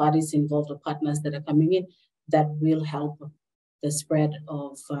the parties involved or partners that are coming in, that will help the spread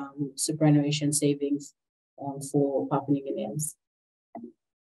of superannuation savings for Papua New Guineans.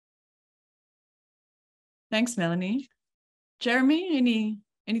 Thanks, Melanie. Jeremy,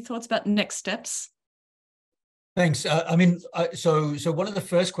 any thoughts about next steps? Thanks. So one of the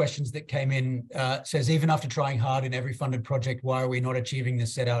first questions that came in says, even after trying hard in every funded project, why are we not achieving the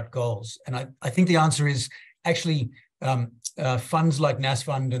set out goals? And I think the answer is actually funds like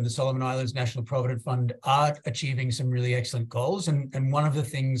Nasfund and the Solomon Islands National Provident Fund are achieving some really excellent goals. And one of the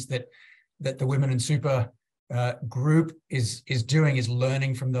things that the Women in Super group is doing is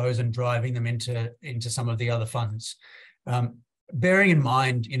learning from those and driving them into some of the other funds. Bearing in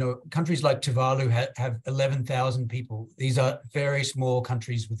mind, countries like Tuvalu have 11,000 people. These are very small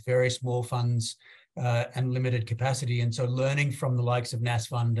countries with very small funds and limited capacity. And so learning from the likes of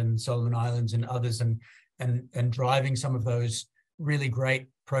Nasfund and Solomon Islands and others and driving some of those really great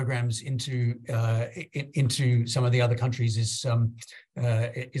programs into some of the other countries is on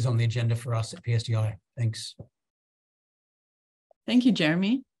the agenda for us at PSDI. Thanks. Thank you,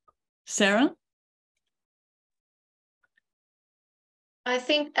 Jeremy. Sarah? I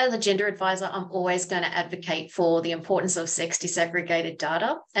think as a gender advisor, I'm always going to advocate for the importance of sex desegregated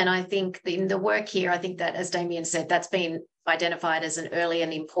data. And I think in the work here, I think that, as Damien said, that's been identified as an early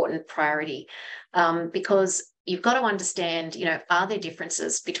and important priority because you've got to understand, are there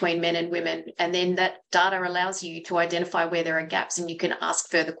differences between men and women? And then that data allows you to identify where there are gaps and you can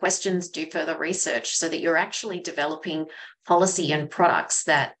ask further questions, do further research so that you're actually developing policy and products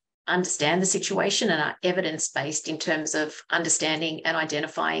that understand the situation and are evidence-based in terms of understanding and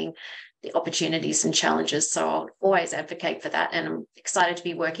identifying the opportunities and challenges. So I'll always advocate for that. And I'm excited to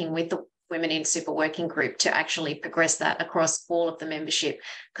be working with the Women in Super Working Group to actually progress that across all of the membership,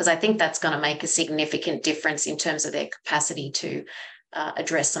 because I think that's going to make a significant difference in terms of their capacity to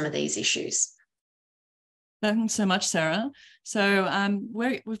address some of these issues. Thanks so much, Sarah. So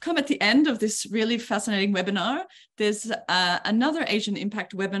we've come at the end of this really fascinating webinar. There's another Asian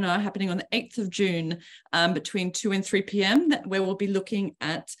Impact webinar happening on the 8th of June between 2 and 3 p.m. where we'll be looking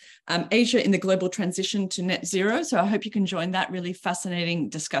at Asia in the global transition to net zero. So I hope you can join that really fascinating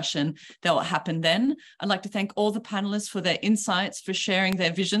discussion that will happen then. I'd like to thank all the panelists for their insights, for sharing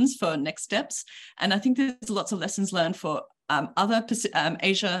their visions for next steps. And I think there's lots of lessons learned for other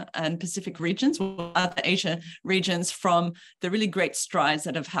Asia and Pacific regions, or other Asia regions, from the really great strides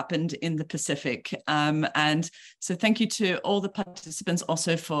that have happened in the Pacific. And so thank you to all the participants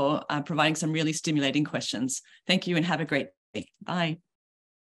also for providing some really stimulating questions. Thank you and have a great day. Bye.